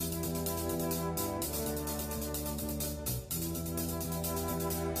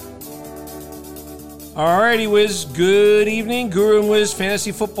Alrighty, Wiz. Good evening. Guru and Wiz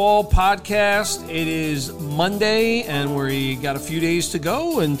Fantasy Football Podcast. It is Monday, and we got a few days to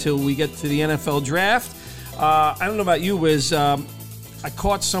go until we get to the NFL Draft. I don't know about you, Wiz. I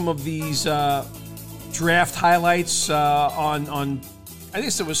caught some of these draft highlights on I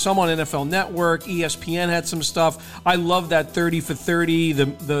guess there was some on NFL Network. ESPN had some stuff. I love that 30 for 30,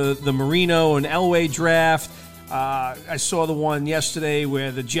 the Marino and Elway draft. I saw the one yesterday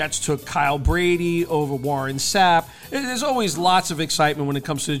where the Jets took Kyle Brady over Warren Sapp. There's always lots of excitement when it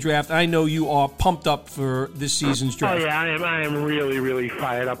comes to the draft. I know you are pumped up for this season's draft. Oh, yeah, I am really, really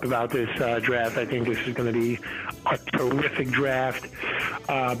fired up about this draft. I think this is going to be a terrific draft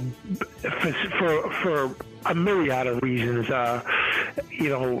for a myriad of reasons.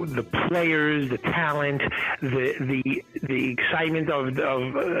 The players, the talent, the excitement of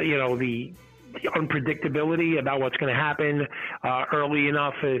the unpredictability about what's going to happen early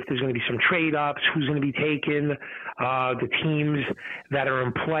enough, if there's going to be some trade-ups, who's going to be taken, the teams that are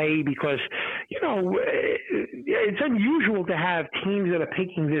in play, because, it's unusual to have teams that are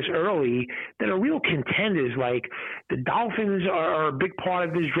picking this early that are real contenders. Like the Dolphins are a big part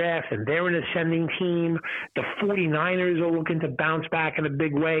of this draft, and they're an ascending team. The 49ers are looking to bounce back in a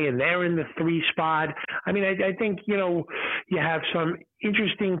big way, and they're in the 3 spot. I mean, I think, you have some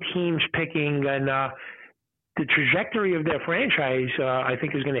interesting teams picking, and the trajectory of their franchise, I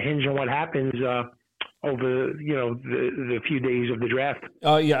think, is going to hinge on what happens over the few days of the draft.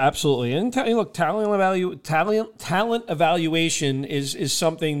 Yeah, absolutely. And look, talent evaluation is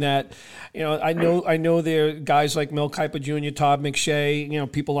something that I know there are guys like Mel Kiper Jr., Todd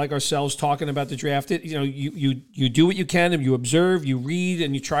McShay, people like ourselves talking about the draft. You do what you can, and you observe, you read,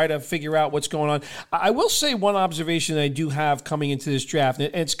 and you try to figure out what's going on. I will say one observation that I do have coming into this draft,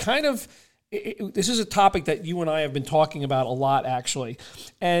 and it's kind of. This is a topic that you and I have been talking about a lot, actually.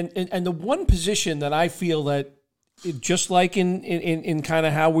 And the one position that I feel that, just like in kind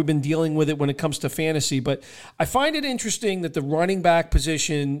of how we've been dealing with it when it comes to fantasy, but I find it interesting that the running back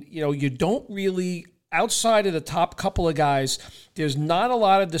position, you don't really, outside of the top couple of guys, there's not a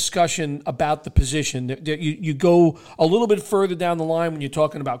lot of discussion about the position. You go a little bit further down the line when you're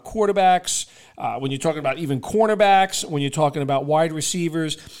talking about quarterbacks, when you're talking about even cornerbacks, when you're talking about wide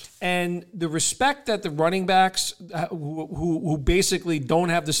receivers, and the respect that the running backs who basically don't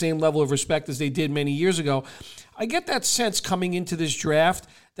have the same level of respect as they did many years ago. I get that sense coming into this draft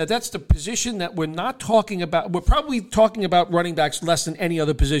that that's the position that we're not talking about. We're probably talking about running backs less than any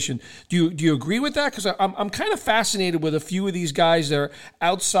other position. Do you agree with that? Because I'm kind of fascinated with a few of these guys that are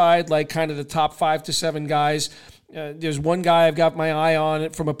outside, like kind of the top 5 to 7 guys. There's one guy I've got my eye on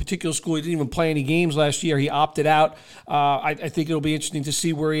from a particular school. He didn't even play any games last year. He opted out. I think it'll be interesting to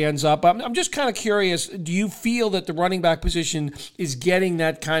see where he ends up. I'm just kind of curious. Do you feel that the running back position is getting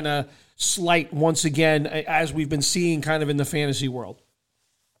that kind of slight once again, as we've been seeing kind of in the fantasy world?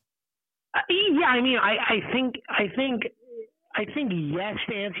 Yeah, I mean, I think yes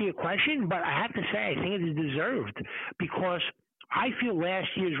to answer your question, but I have to say I think it is deserved, because I feel last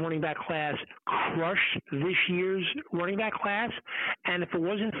year's running back class crushed this year's running back class, and if it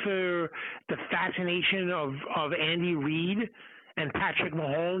wasn't for the fascination of Andy Reid and Patrick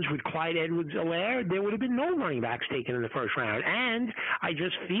Mahomes with Clyde Edwards-Helaire, there would have been no running backs taken in the first round. And I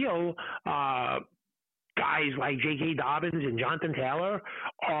just feel guys like J.K. Dobbins and Jonathan Taylor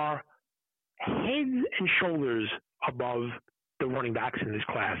are heads and shoulders above the running backs in this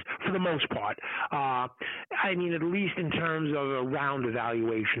class for the most part. I mean, at least in terms of a round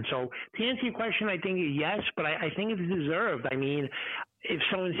evaluation. So to answer your question, I think yes, but I think it's deserved. I mean, if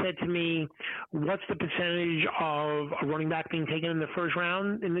someone said to me, what's the percentage of a running back being taken in the first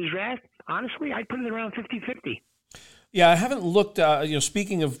round in this draft? Honestly, I'd put it around 50-50. Yeah, I haven't looked,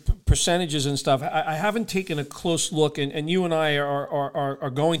 speaking of percentages and stuff, I haven't taken a close look, and you and I are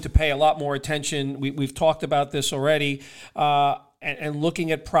going to pay a lot more attention. We've talked about this already, and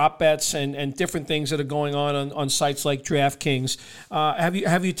looking at prop bets and different things that are going on sites like DraftKings.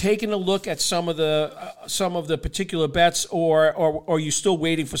 Have you taken a look at some of the particular bets, or are you still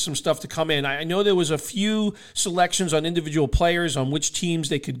waiting for some stuff to come in? I know there was a few selections on individual players on which teams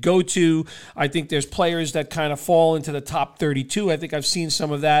they could go to. I think there's players that kind of fall into the top 32. I think I've seen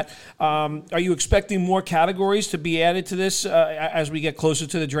some of that. Are you expecting more categories to be added to this as we get closer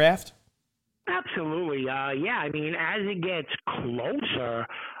to the draft? Absolutely. Yeah, I mean, as it gets closer,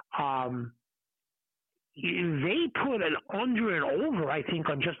 they put an under and over, I think,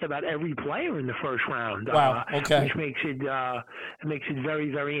 on just about every player in the first round. Wow. Okay. Which makes it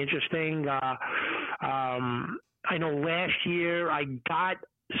very, very interesting. I know last year I got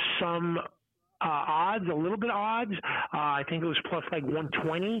some odds, a little bit of odds. I think it was plus like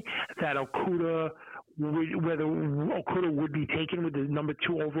 120 that Okuda whether Okudah would be taken with the number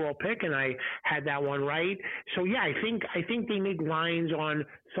 2 overall pick, and I had that one right. So yeah, I think they make lines on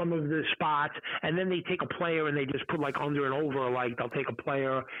some of the spots, and then they take a player and they just put like under and over. Like they'll take a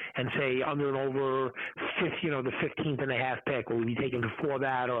player and say under and over, the 15th and a half pick will be taken before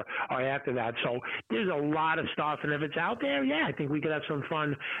that or after that. So there's a lot of stuff, and if it's out there, yeah, I think we could have some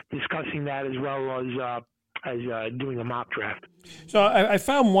fun discussing that as well as doing a mock draft. So I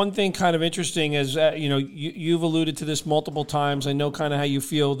found one thing kind of interesting is, you've alluded to this multiple times. I know kind of how you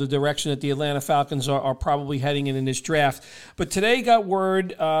feel the direction that the Atlanta Falcons are probably heading in this draft. But today got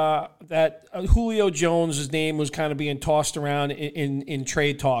word that Julio Jones' name was kind of being tossed around in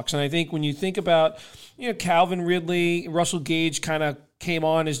trade talks. And I think when you think about, Calvin Ridley, Russell Gage kind of came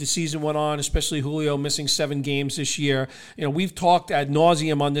on as the season went on, especially Julio missing 7 games this year. We've talked ad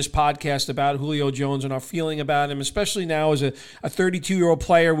nauseum on this podcast about Julio Jones and our feeling about him, especially now as a 32-year-old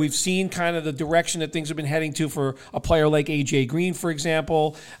player. We've seen kind of the direction that things have been heading to for a player like A.J. Green, for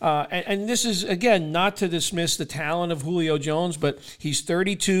example. And this is, again, not to dismiss the talent of Julio Jones, but he's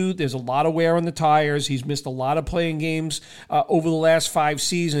 32. There's a lot of wear on the tires. He's missed a lot of playing games over the last 5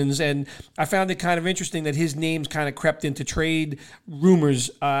 seasons. And I found it kind of interesting that his name's kind of crept into trade rumors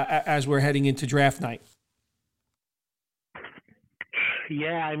as we're heading into draft night.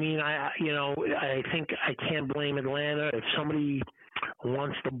 Yeah, I mean, I think I can't blame Atlanta. If somebody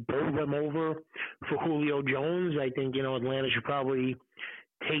wants to bowl them over for Julio Jones, I think, Atlanta should probably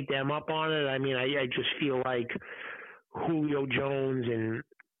take them up on it. I mean, I just feel like Julio Jones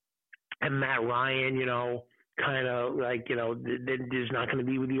and Matt Ryan, kind of like, there's not going to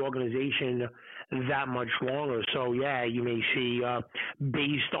be with the organization that much longer. So, yeah, you may see,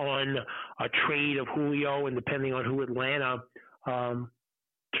 based on a trade of Julio and depending on who Atlanta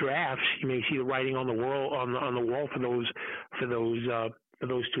drafts, you may see the writing on the wall for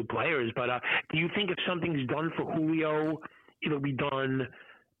those 2 players. But do you think if something's done for Julio, it'll be done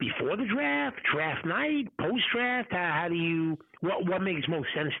before the draft night, post-draft? What makes most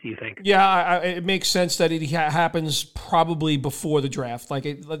sense, do you think? Yeah, it makes sense that it happens probably before the draft. Like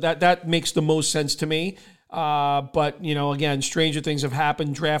that makes the most sense to me. But, again, stranger things have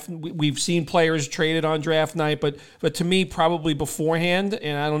happened. We've seen players traded on draft night, but to me, probably beforehand.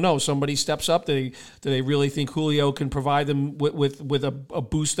 And I don't know, somebody steps up. Do they really think Julio can provide them with a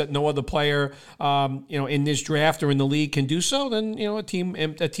boost that no other player, in this draft or in the league can do so? Then, a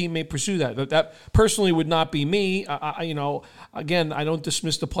team may pursue that. But that personally would not be me. Again, I don't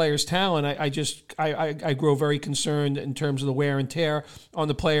dismiss the player's talent. I grow very concerned in terms of the wear and tear on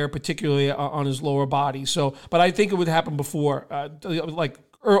the player, particularly on his lower body. So, but I think it would happen before, like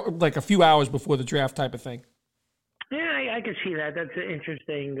a few hours before the draft type of thing. Yeah, I can see that. That's an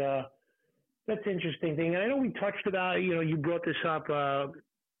interesting. That's an interesting thing. And I know we touched about. You brought this up the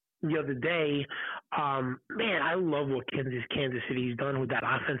other day. Man, I love what Kansas City's done with that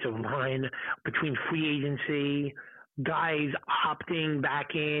offensive line between free agency, guys opting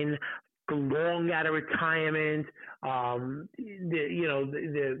back in, long out of retirement.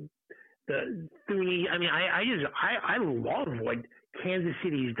 The Thuney, I mean, I love what Kansas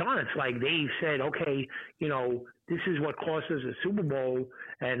City's done. It's like they said, okay, this is what cost us a Super Bowl,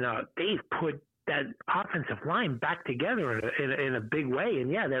 and they've put that offensive line back together in a big way.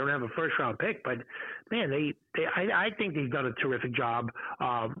 And yeah, they don't have a first round pick, but man, I think they've done a terrific job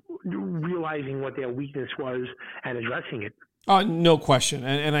realizing what their weakness was and addressing it. No question.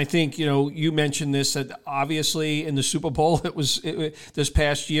 And I think, you mentioned this, that obviously in the Super Bowl, this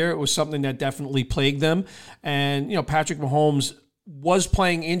past year, it was something that definitely plagued them. And, Patrick Mahomes was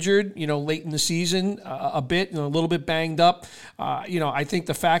playing injured, late in the season a bit, a little bit banged up. I think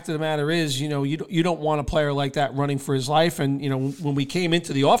the fact of the matter is, you don't want a player like that running for his life. And, when we came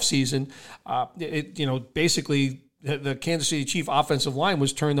into the offseason, basically the Kansas City Chiefs offensive line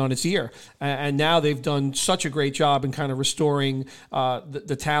was turned on its ear. And now they've done such a great job in kind of restoring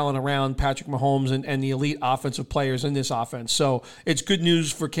the talent around Patrick Mahomes and the elite offensive players in this offense. So it's good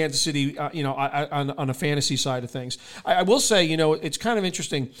news for Kansas City, on a fantasy side of things. I will say, it's kind of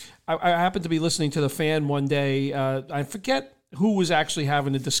interesting. I happened to be listening to The Fan one day. I forget who was actually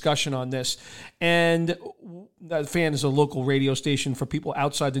having a discussion on this. And The Fan is a local radio station for people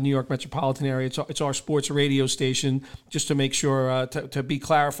outside the New York metropolitan area. It's our sports radio station, just to make sure to be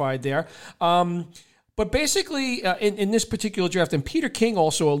clarified there. But basically, in this particular draft, and Peter King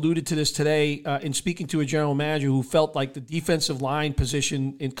also alluded to this today in speaking to a general manager who felt like the defensive line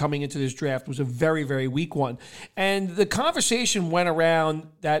position in coming into this draft was a very, very weak one. And the conversation went around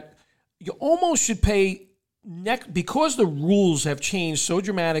that you almost should pay because the rules have changed so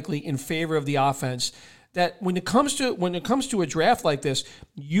dramatically in favor of the offense, that when it comes to a draft like this,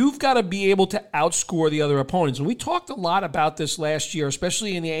 you've got to be able to outscore the other opponents. And we talked a lot about this last year,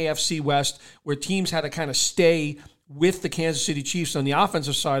 especially in the AFC West, where teams had to kind of stay with the Kansas City Chiefs on the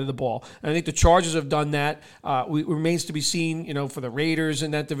offensive side of the ball. And I think the Chargers have done that. It remains to be seen, for the Raiders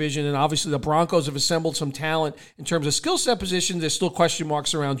in that division. And obviously the Broncos have assembled some talent in terms of skill set positions. There's still question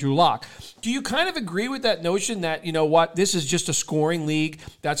marks around Drew Lock. Do you kind of agree with that notion that, this is just a scoring league?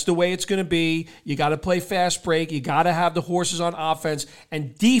 That's the way it's going to be. You got to play fast break. You got to have the horses on offense.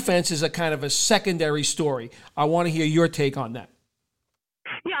 And defense is a kind of a secondary story. I want to hear your take on that.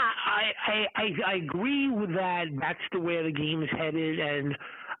 Yeah, I agree with that. That's the way the game is headed, and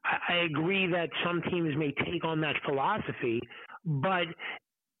I agree that some teams may take on that philosophy. But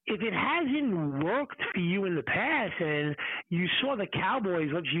if it hasn't worked for you in the past, and you saw the Cowboys,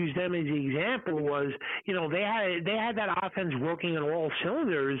 let's use them as the example, was, they had that offense working on all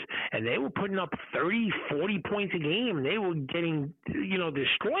cylinders, and they were putting up 30, 40 points a game. They were getting,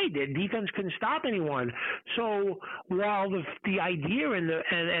 destroyed. Their defense couldn't stop anyone. So while the idea and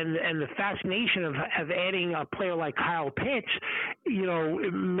the fascination of adding a player like Kyle Pitts,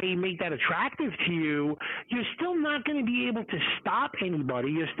 it may make that attractive to you, you're still not going to be able to stop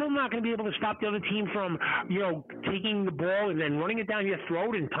anybody. You're still not going to be able to stop the other team from, taking the ball and then running it down your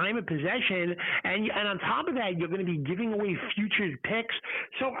throat in time of possession. And on top of that, you're going to be giving away future picks.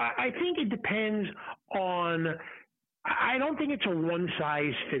 So I think it depends on. I don't think it's a one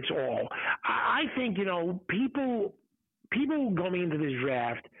size fits all. I think, people going into this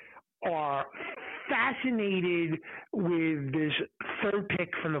draft are fascinated with this third pick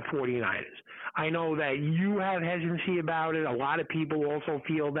from the 49ers. I know that you have hesitancy about it. A lot of people also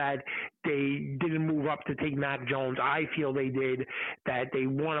feel that they didn't move up to take Mac Jones. I feel they did, that they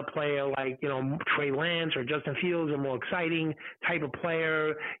want a player like, Trey Lance or Justin Fields, a more exciting type of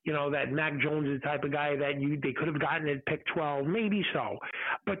player, that Mac Jones is the type of guy that they could have gotten at pick 12, maybe so.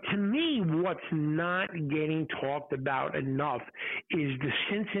 But to me, what's not getting talked about enough is the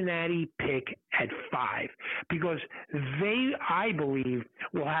Cincinnati pick at 5, because I believe,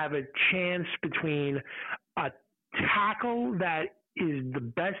 will have a chance between a tackle that is the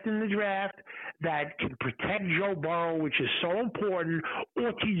best in the draft, that can protect Joe Burrow, which is so important,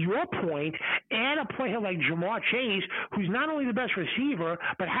 or to your point, add a player like Ja'Marr Chase, who's not only the best receiver,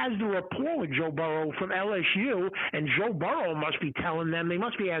 but has the rapport with Joe Burrow from LSU, and Joe Burrow must be telling them, they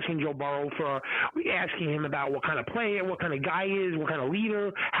must be asking Joe Burrow asking him about what kind of player, what kind of guy he is, what kind of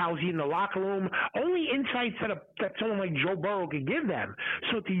leader, how's he in the locker room, only insights that someone like Joe Burrow could give them.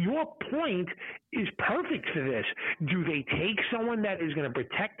 So to your point, is perfect for this. Do they take someone that is going to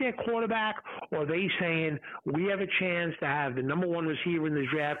protect their quarterback, or are they saying we have a chance to have the number one receiver in the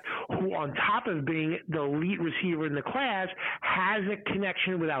draft who, on top of being the elite receiver in the class, has a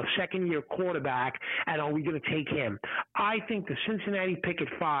connection with our second-year quarterback, and are we going to take him? I think the Cincinnati pick at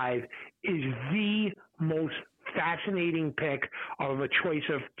 5 is the most fascinating pick of a choice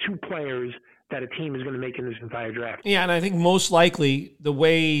of two players that a team is going to make in this entire draft. Yeah, and I think most likely the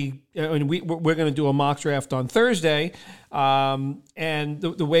way, and we're going to do a mock draft on Thursday, and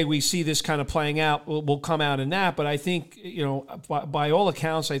the way we see this kind of playing out will come out in that. But I think, by all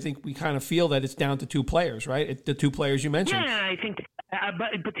accounts, I think we kind of feel that it's down to two players, right? The two players you mentioned. Yeah, I think.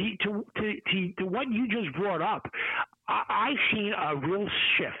 But to what you just brought up, I've seen a real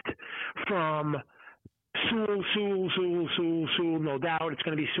shift from Sewell, no doubt. It's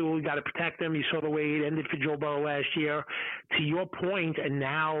going to be Sewell. You got to protect him. You saw the way it ended for Joe Burrow last year. To your point, and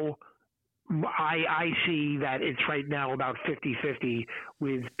now I see that it's right now about 50-50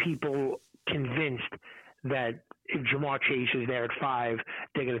 with people convinced that if Ja'Marr Chase is there at 5,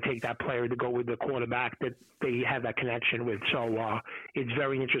 they're going to take that player to go with the quarterback that they have that connection with. So it's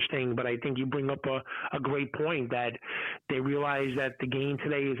very interesting. But I think you bring up a great point that they realize that the game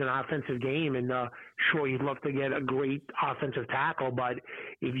today is an offensive game. And sure, you'd love to get a great offensive tackle, but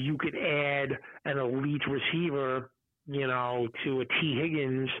if you could add an elite receiver, to a T.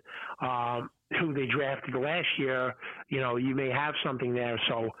 Higgins, who they drafted last year, you may have something there.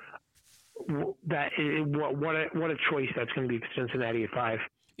 So that what a choice that's going to be for Cincinnati at 5.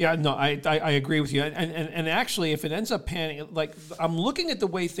 Yeah, no, I agree with you, and actually, if it ends up panning, like I'm looking at the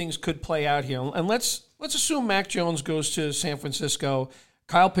way things could play out here, and let's assume Mac Jones goes to San Francisco,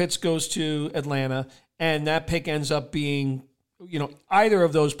 Kyle Pitts goes to Atlanta, and that pick ends up being, either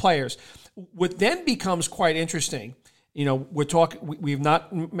of those players. What then becomes quite interesting, we've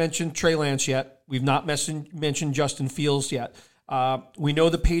not mentioned Trey Lance yet, we've not mentioned Justin Fields yet. We know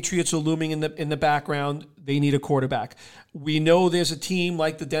the Patriots are looming in the background. They need a quarterback. We know there's a team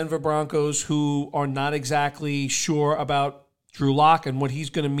like the Denver Broncos who are not exactly sure about Drew Lock and what he's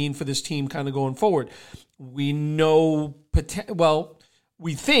going to mean for this team kind of going forward. We know,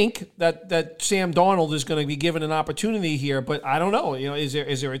 we think that Sam Darnold is going to be given an opportunity here, but I don't know. Is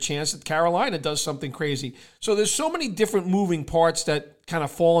there a chance that Carolina does something crazy? So there's so many different moving parts that kind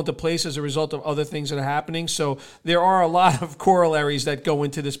of fall into place as a result of other things that are happening. So there are a lot of corollaries that go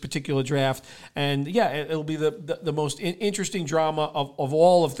into this particular draft, and yeah, it'll be the most interesting drama of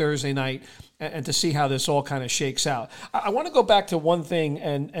all of Thursday night, and to see how this all kind of shakes out. I want to go back to one thing,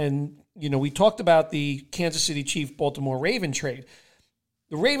 and we talked about the Kansas City Chiefs Baltimore Raven trade.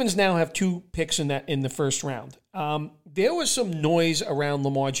 The Ravens now have 2 picks in the first round. There was some noise around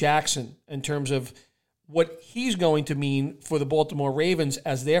Lamar Jackson in terms of what he's going to mean for the Baltimore Ravens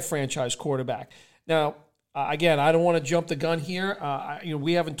as their franchise quarterback. Now, again, I don't want to jump the gun here.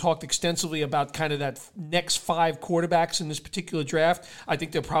 We haven't talked extensively about kind of that next 5 quarterbacks in this particular draft. I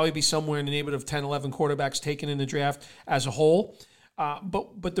think there'll probably be somewhere in the neighborhood of 10, 11 quarterbacks taken in the draft as a whole.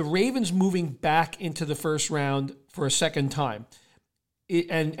 But the Ravens moving back into the first round for a second time.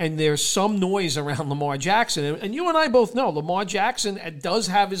 And there's some noise around Lamar Jackson. And you and I both know Lamar Jackson does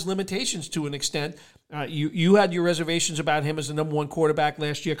have his limitations to an extent. You had your reservations about him as the number 1 quarterback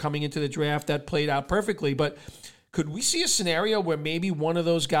last year coming into the draft. That played out perfectly. But could we see a scenario where maybe one of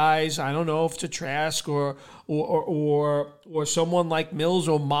those guys, I don't know if it's a Trask or someone like Mills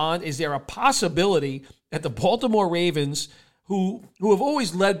or Mond, is there a possibility that the Baltimore Ravens, who have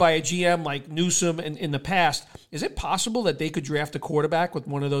always led by a GM like Newsom in the past, is it possible that they could draft a quarterback with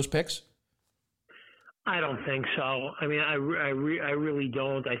one of those picks? I don't think so. I mean, I really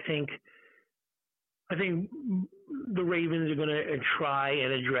don't. I think the Ravens are going to try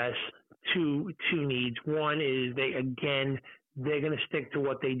and address two needs. One is they're going to stick to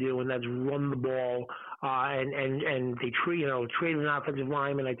what they do, and that's run the ball. And they trade an offensive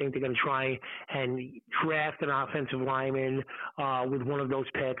lineman. I think they're going to try and draft an offensive lineman with one of those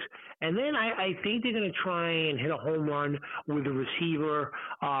picks. And then I think they're going to try and hit a home run with a receiver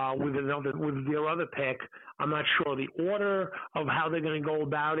with their other pick. I'm not sure the order of how they're going to go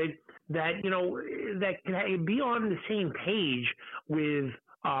about it. That can be on the same page with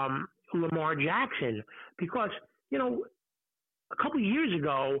Lamar Jackson, because a couple of years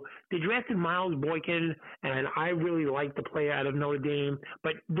ago, they drafted Miles Boykin, and I really like the player out of Notre Dame,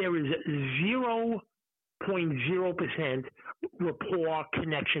 but there is 0.0% rapport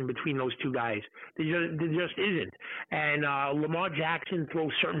connection between those two guys. There just isn't. And Lamar Jackson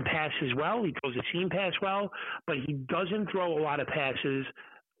throws certain passes well. He throws a seam pass well, but he doesn't throw a lot of passes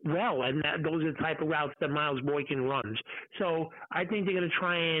well, and those are the type of routes that Miles Boykin runs. So I think they're going to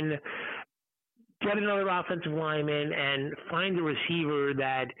try and get another offensive lineman and find a receiver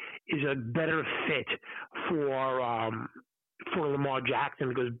that is a better fit for Lamar Jackson,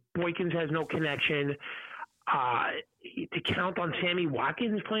 because Boykins has no connection. To count on Sammy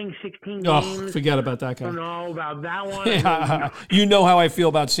Watkins playing 16 games. Oh, forget about that guy. I don't know about that one. Yeah, you know how I feel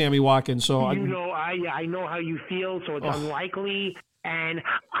about Sammy Watkins. So I know how you feel, so it's unlikely. And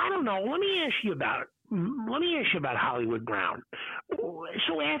I don't know. Let me ask you about Hollywood Brown.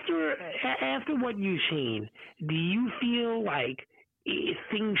 So after what you've seen, do you feel like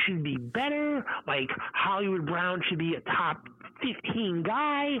things should be better? Like Hollywood Brown should be a top 15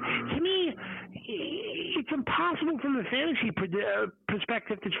 guy? To me, it's impossible from a fantasy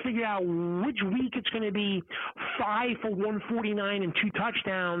perspective to figure out which week it's going to be 5 for 149 and 2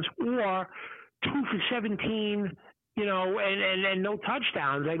 touchdowns, or 2 for 17. And no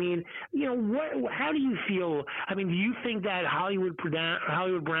touchdowns. I mean, how do you feel? I mean, do you think that Hollywood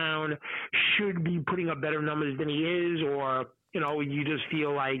Brown should be putting up better numbers than he is, or, you just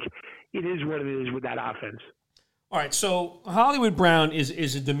feel like it is what it is with that offense? All right, so Hollywood Brown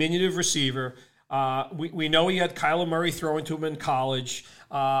is a diminutive receiver. We know he had Kyler Murray throwing to him in college.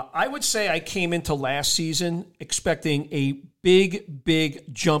 I would say I came into last season expecting a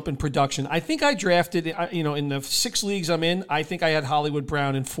big jump in production. I think I drafted, in the 6 leagues I'm in, I think I had Hollywood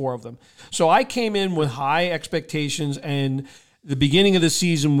Brown in 4 of them. So I came in with high expectations, and the beginning of the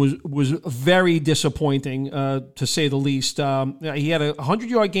season was very disappointing, to say the least. He had a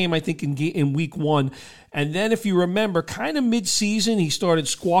 100-yard game, I think, in week 1. And then, if you remember, kind of mid-season, he started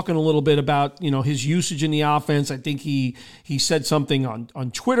squawking a little bit about, his usage in the offense. I think he said something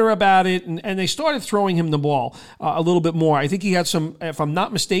on Twitter about it, and they started throwing him the ball a little bit more. I think he had some, if I'm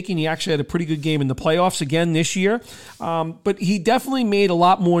not mistaken, he actually had a pretty good game in the playoffs again this year. But he definitely made a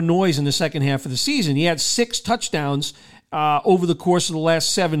lot more noise in the second half of the season. He had 6 touchdowns over the course of the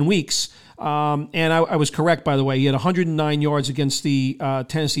last 7 weeks. And I was correct, by the way. He had 109 yards against the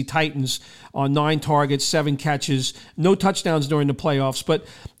Tennessee Titans on 9 targets, 7 catches, no touchdowns during the playoffs. But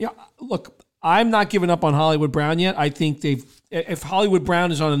look, I'm not giving up on Hollywood Brown yet. I think they've if Hollywood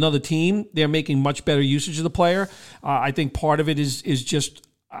Brown is on another team, they're making much better usage of the player. I think part of it is just,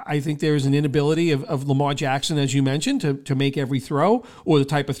 I think there is an inability of Lamar Jackson, as you mentioned, to make every throw or the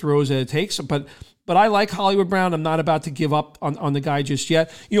type of throws that it takes. But I like Hollywood Brown. I'm not about to give up on the guy just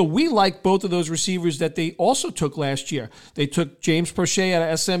yet. We like both of those receivers that they also took last year. They took James Prochet out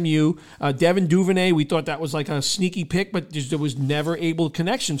of SMU. Devin Duvernay, we thought that was like a sneaky pick, but there was never able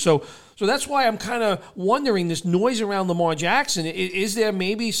connection. So that's why I'm kind of wondering this noise around Lamar Jackson. Is there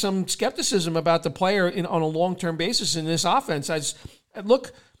maybe some skepticism about the player on a long-term basis in this offense?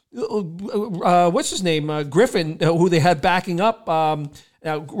 Look, what's his name? Griffin, who they had backing up.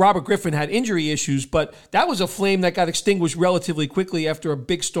 Robert Griffin had injury issues, but that was a flame that got extinguished relatively quickly after a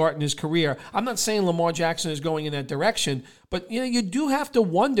big start in his career. I'm not saying Lamar Jackson is going in that direction, but you do have to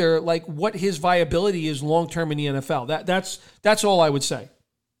wonder like what his viability is long term in the NFL. That's all I would say.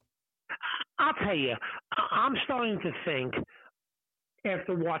 I'll tell you, I'm starting to think,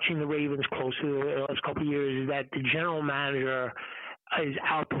 after watching the Ravens closely the last couple of years, that the general manager is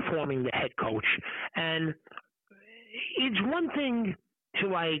outperforming the head coach. And it's one thing to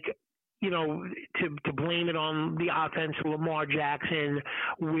to blame it on the offense of Lamar Jackson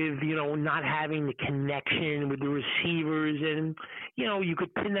with, not having the connection with the receivers. And, you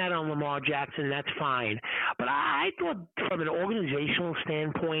could pin that on Lamar Jackson. That's fine. But I thought from an organizational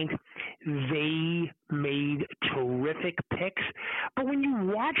standpoint, they made terrific picks. But when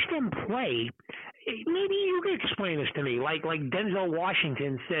you watch them play, maybe you could explain this to me, like Denzel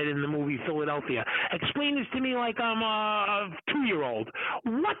Washington said in the movie Philadelphia. Explain this to me like I'm a 2-year-old.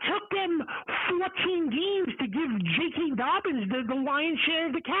 What took them 14 games to give J.K. Dobbins the lion's share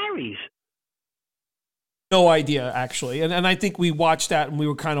of the carries? No idea, actually. And I think we watched that and we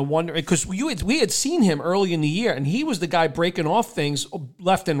were kind of wondering, because we had seen him early in the year, and he was the guy breaking off things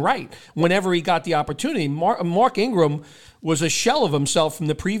left and right whenever he got the opportunity. Mark Ingram was a shell of himself from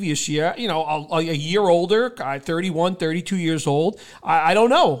the previous year, a year older, 31, 32 years old. I don't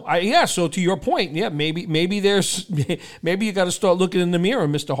know. So to your point, maybe maybe you got to start looking in the mirror,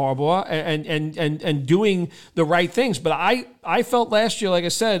 Mr. Harbaugh, and doing the right things. But I felt last year, like I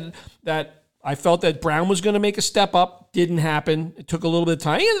said, that I felt that Brown was going to make a step up. Didn't happen. It took a little bit of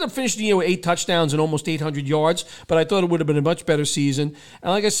time. He ended up finishing the year with 8 touchdowns and almost 800 yards, but I thought it would have been a much better season.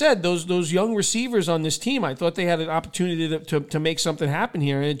 And like I said, those young receivers on this team, I thought they had an opportunity to make something happen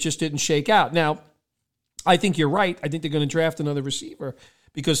here, and it just didn't shake out. Now, I think you're right. I think they're going to draft another receiver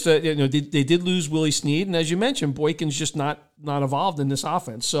because they did lose Willie Snead, and as you mentioned, Boykin's just not evolved in this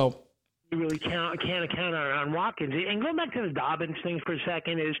offense. So you really can't account on Watkins. And going back to the Dobbins thing for a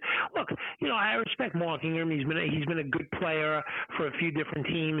second is, look, I respect Mark Ingram. He's been a good player for a few different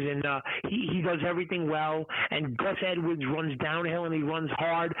teams, and he does everything well. And Gus Edwards runs downhill and he runs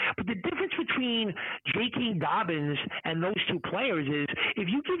hard. But the difference between J.K. Dobbins and those two players is if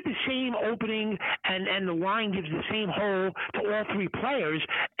you give the same opening and the line gives the same hole to all three players,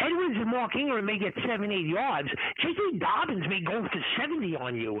 Edwards and Mark Ingram may get 7-8 yards. J.K. Dobbins may go for 70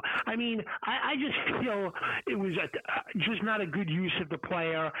 on you. I mean, I just feel it was just not a good use of the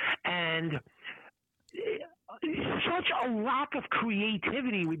player, and such a lack of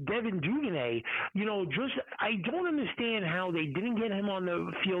creativity with Devin Duvernay. I don't understand how they didn't get him on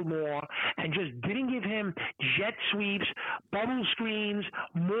the field more and just didn't give him jet sweeps, bubble screens,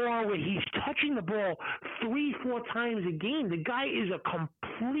 more where he's touching the ball 3-4 times a game. The guy is a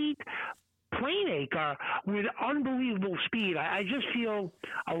complete playmaker with unbelievable speed. I just feel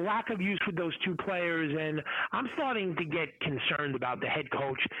a lack of use with those two players, and I'm starting to get concerned about the head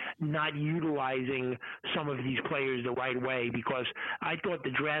coach not utilizing some of these players the right way, because I thought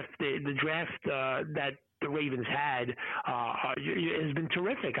the draft that the Ravens had has been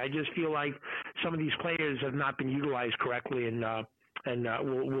terrific. I just feel like some of these players have not been utilized correctly, and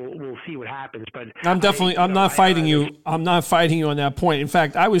we'll see what happens. But I'm not fighting you on that point. In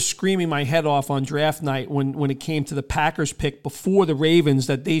fact, I was screaming my head off on draft night when it came to the Packers pick before the Ravens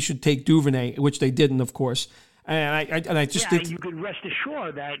that they should take Duvernay, which they didn't, of course. And I just think you could rest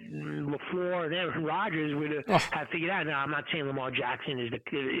assured that LaFleur and Aaron Rodgers would have figured out. Now, I'm not saying Lamar Jackson is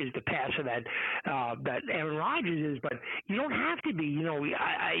the passer that Aaron Rodgers is, but you don't have to be. You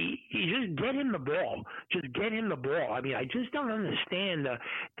just get him the ball. Just get him the ball. I mean, I just don't understand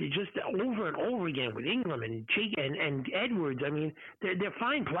just over and over again with Ingram and Jake and Edwards. I mean, they're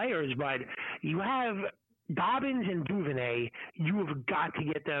fine players, but you have Dobbins and Duvernay, you have got to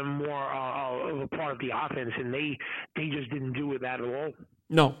get them more of a part of the offense, and they just didn't do it that at all.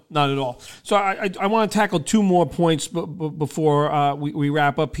 No, not at all. So I want to tackle two more points before we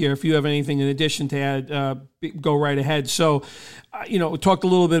wrap up here. If you have anything in addition to add, go right ahead. So, we talked a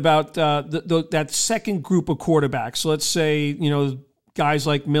little bit about that second group of quarterbacks. So let's say, guys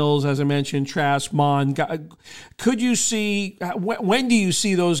like Mills, as I mentioned, Trask, Mon. Could you see, when do you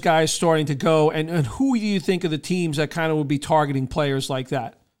see those guys starting to go? And who do you think are the teams that kind of would be targeting players like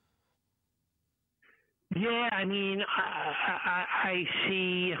that? Yeah, I mean,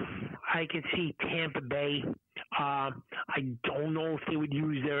 I could see Tampa Bay. I don't know if they would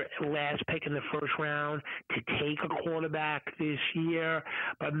use their last pick in the first round to take a quarterback this year,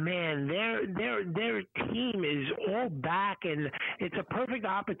 but man, their team is all back, and it's a perfect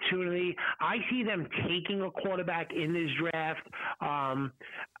opportunity. I see them taking a quarterback in this draft.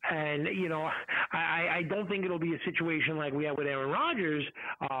 And, I don't think it'll be a situation like we had with Aaron Rodgers,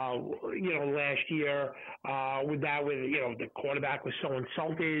 last year, with the quarterback was so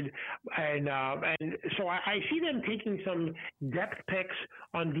insulted. And so I see them taking some depth picks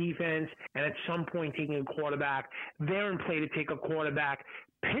on defense and at some point taking a quarterback. They're in play to take a quarterback.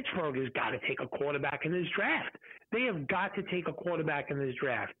 Pittsburgh has got to take a quarterback in this draft. They have got to take a quarterback in this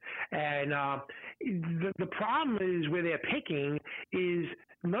draft. And the problem is where they're picking is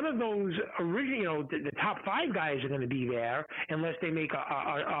none of those original, the top five guys are going to be there unless they make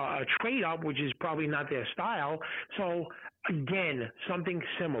a trade up, which is probably not their style. So again, something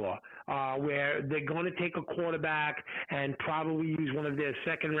similar where they're going to take a quarterback and probably use one of their a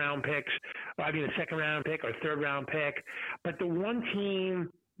second round pick or third round pick. But the one team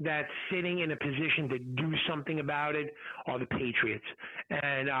that's sitting in a position to do something about it are the Patriots.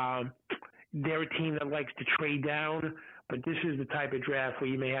 And they're a team that likes to trade down, but this is the type of draft where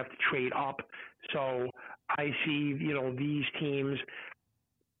you may have to trade up. So I see, these teams,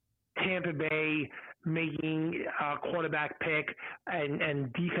 Tampa Bay making a quarterback pick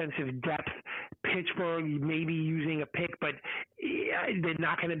and defensive depth. Pittsburgh maybe using a pick, but they're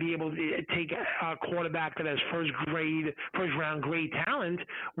not going to be able to take a quarterback that has first round grade talent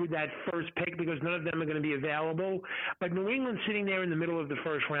with that first pick because none of them are going to be available. But New England's sitting there in the middle of the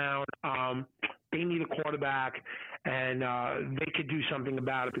first round. They need a quarterback, and they could do something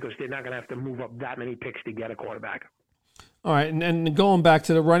about it because they're not going to have to move up that many picks to get a quarterback. All right, and going back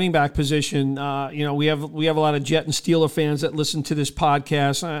to the running back position, we have a lot of Jet and Steeler fans that listen to this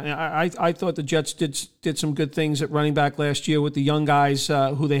podcast. I thought the Jets did some good things at running back last year with the young guys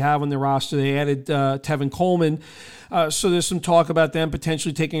who they have on their roster. They added Tevin Coleman. So there's some talk about them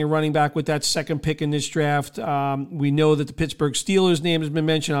potentially taking a running back with that second pick in this draft. We know that the Pittsburgh Steelers' name has been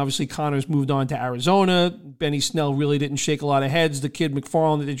mentioned. Obviously, Connor's moved on to Arizona. Benny Snell really didn't shake a lot of heads. The kid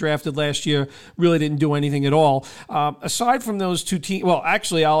McFarland that they drafted last year really didn't do anything at all. Aside from those two teams, well,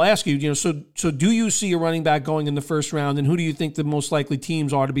 actually, I'll ask you, so do you see a running back going in the first round, and who do you think the most likely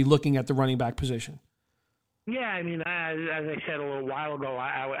teams are to be looking at the running back position? Yeah, I mean, as I said a little while ago,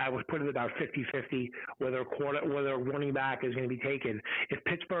 I was putting it about 50-50 whether a running back is going to be taken. If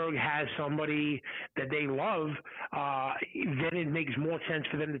Pittsburgh has somebody that they love, then it makes more sense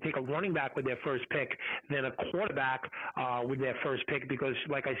for them to take a running back with their first pick than a quarterback with their first pick because,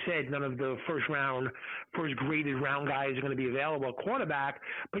 like I said, none of the first graded round guys are going to be available at quarterback.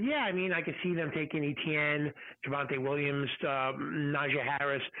 But yeah, I mean, I could see them taking Etienne, Javonte Williams, Najee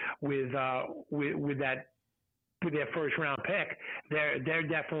Harris with their first round pick. They're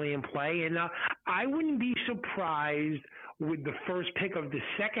definitely in play. And I wouldn't be surprised with the first pick of the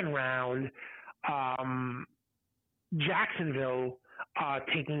second round, Jacksonville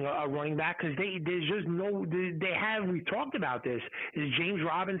taking a running back because we talked about this. There's James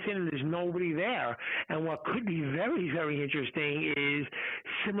Robinson and there's nobody there. And what could be very, very interesting is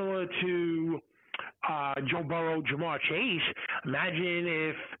similar to Joe Burrow, Jamar Chase. Imagine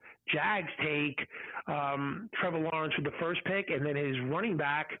if Jags take Trevor Lawrence with the first pick, and then his running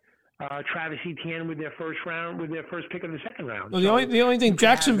back Travis Etienne with their first pick of the second round. Well, the only thing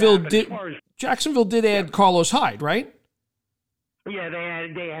Jacksonville did add Carlos Hyde, right? Yeah,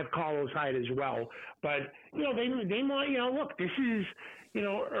 they have Carlos Hyde as well, but they might look. This is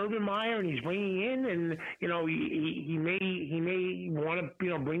Urban Meyer, and he's bringing in, and he may want to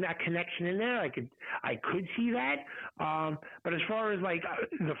bring that connection in there. I could see that, but as far as like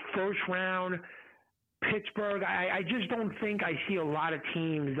the first round, Pittsburgh, I just don't think I see a lot of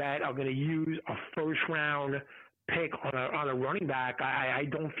teams that are going to use a first round pick on a running back. I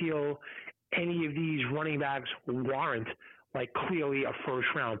don't feel any of these running backs warrant clearly a first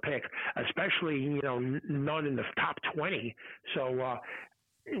round pick, especially none in the top 20. So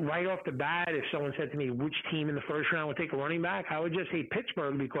right off the bat, if someone said to me which team in the first round would take a running back, I would just say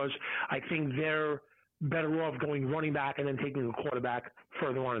Pittsburgh because I think they're better off going running back and then taking a quarterback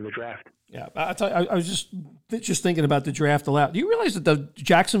further on in the draft. Yeah, I was just thinking about the draft a lot. Do you realize that the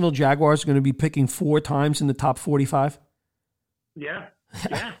Jacksonville Jaguars are going to be picking 4 times in the top 45? Yeah.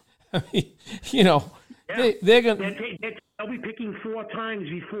 I mean, you know, yeah. they're going to... They'll be picking 4 times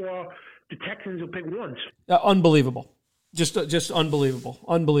before the Texans will pick once. Unbelievable. Just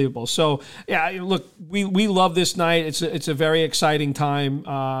unbelievable. So yeah, look, we love this night. It's a very exciting time.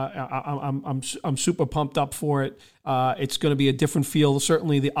 I'm super pumped up for it. It's going to be a different feel.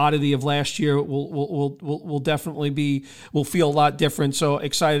 Certainly, the oddity of last year will definitely will feel a lot different. So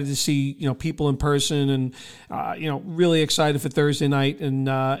excited to see people in person, and really excited for Thursday night, and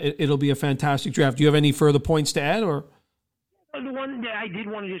it'll be a fantastic draft. Do you have any further points to add, or? The one that I did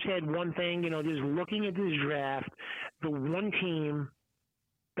want to just add one thing, just looking at this draft, the one team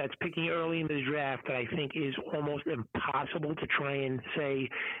that's picking early in this draft that I think is almost impossible to try and say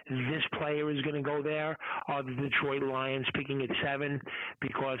this player is going to go there are the Detroit Lions picking at 7,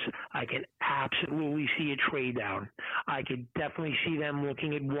 because I can absolutely see a trade down. I could definitely see them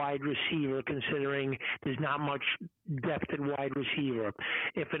looking at wide receiver, considering there's not much depth at wide receiver.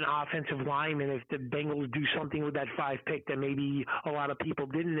 If an offensive lineman, if the Bengals do something with that 5 pick that maybe a lot of people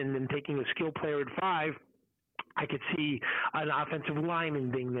didn't, and then taking a skill player at 5, I could see an offensive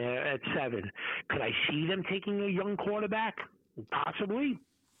lineman being there at 7. Could I see them taking a young quarterback? Possibly.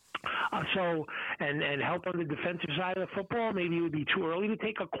 And help on the defensive side of the football. Maybe it would be too early to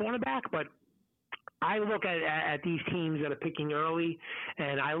take a cornerback, but I look at these teams that are picking early,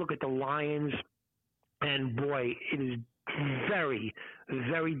 and I look at the Lions, and boy, it is very,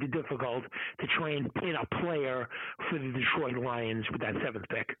 very difficult to try and pin a player for the Detroit Lions with that 7th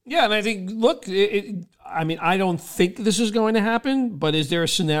pick. Yeah, and I think, look, I don't think this is going to happen, but is there a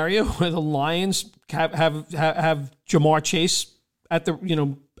scenario where the Lions have Jamar Chase at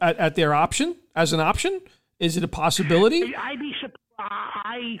the at their option as an option? Is it a possibility? I'd be surprised.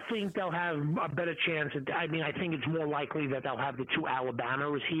 I think they'll have a better chance. I think it's more likely that they'll have the 2 Alabama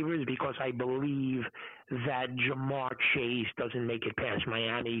receivers, because I believe that Jamar Chase doesn't make it past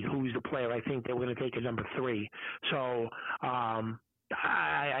Miami, who's the player I think they were going to take at number 3. So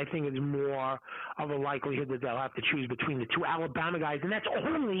I think it's more of a likelihood that they'll have to choose between the 2 Alabama guys, and that's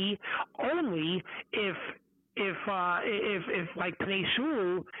only if like Penei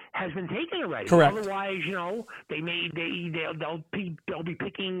Sewell has been taken already. Correct. Otherwise, they'll be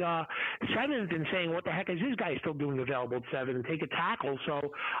picking 7th and saying, what the heck is this guy still doing available at 7, and take a tackle.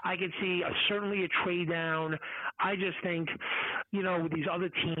 So I could see certainly a trade down. I just think, with these other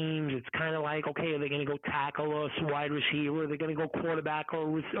teams, it's kind of like, okay, are they going to go tackle or wide receiver? Are they going to go quarterback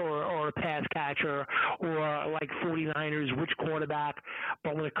or a pass catcher, or like 49ers, which quarterback?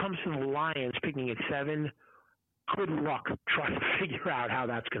 But when it comes to the Lions picking at 7, good luck trying to figure out how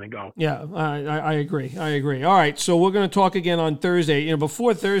that's going to go. Yeah, I agree. All right, so we're going to talk again on Thursday.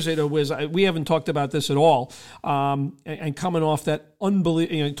 Before Thursday, though, we haven't talked about this at all. And coming off that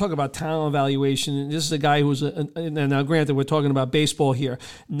unbelievable, talk about talent evaluation. And this is a guy who's and now granted we're talking about baseball here,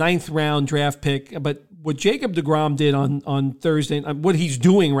 9th round draft pick, but what Jacob deGrom did on Thursday, what he's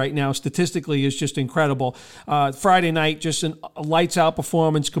doing right now statistically is just incredible. Friday night, just a lights-out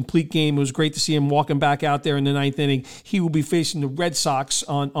performance, complete game. It was great to see him walking back out there in the 9th inning. He will be facing the Red Sox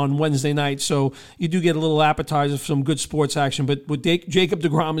on Wednesday night, so you do get a little appetizer for some good sports action. But what Jacob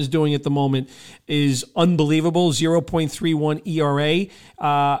deGrom is doing at the moment is unbelievable, 0.31 ERA.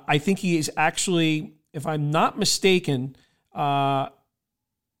 I think he is actually, if I'm not mistaken,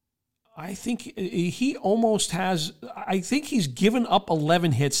 I think he almost has, I think he's given up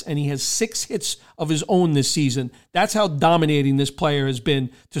 11 hits, and he has 6 hits of his own this season. That's how dominating this player has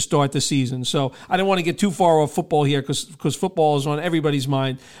been to start the season. So I don't want to get too far off football here, because football is on everybody's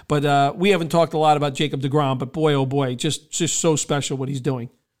mind. But we haven't talked a lot about Jacob deGrom, but boy, oh boy, just so special what he's doing.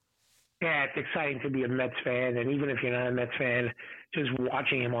 Yeah, it's exciting to be a Mets fan, and even if you're not a Mets fan, just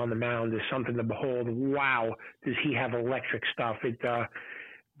watching him on the mound is something to behold. Wow, does he have electric stuff. It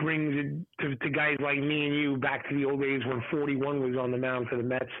brings it to guys like me and you back to the old days when 41 was on the mound for the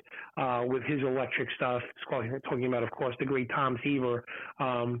Mets with his electric stuff. Talking about, of course, the great Tom Seaver.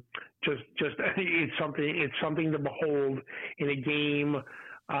 Just it's something to behold in a game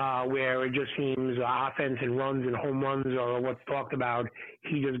where it just seems offense and runs and home runs are what's talked about.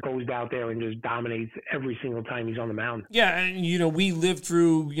 He just goes out there and just dominates every single time he's on the mound. Yeah, and, we lived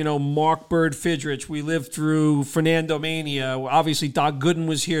through, Mark Bird Fidrich. We lived through Fernando Mania. Obviously, Doc Gooden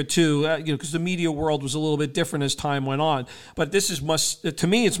was here, too, because the media world was a little bit different as time went on. But this is to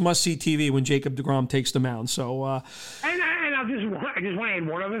me, it's must-see TV when Jacob deGrom takes the mound. So, I just want to add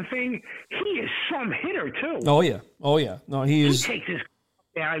one other thing. He is some hitter, too. Oh, yeah. No, he is. He takes his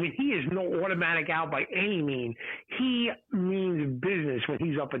Yeah, I mean, he is no automatic out by any means. He means business when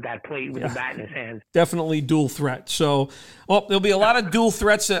he's up at that plate with the bat in his hand. Definitely dual threat. So, well, there'll be a lot of dual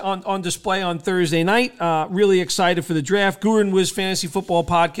threats on display on Thursday night. Really excited for the draft. Guru and Wiz Fantasy Football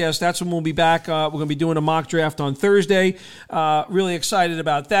Podcast. That's when we'll be back. We're going to be doing a mock draft on Thursday. Really excited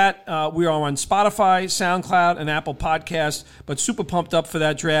about that. We are on Spotify, SoundCloud, and Apple Podcasts, but super pumped up for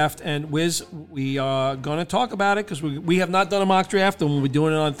that draft. And Wiz, we are going to talk about it because we have not done a mock draft, and we'll be doing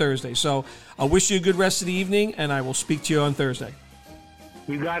it on Thursday. So I wish you a good rest of the evening, and I will speak to you on Thursday.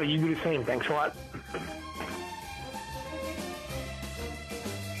 You got it. You do the same. Thanks a lot.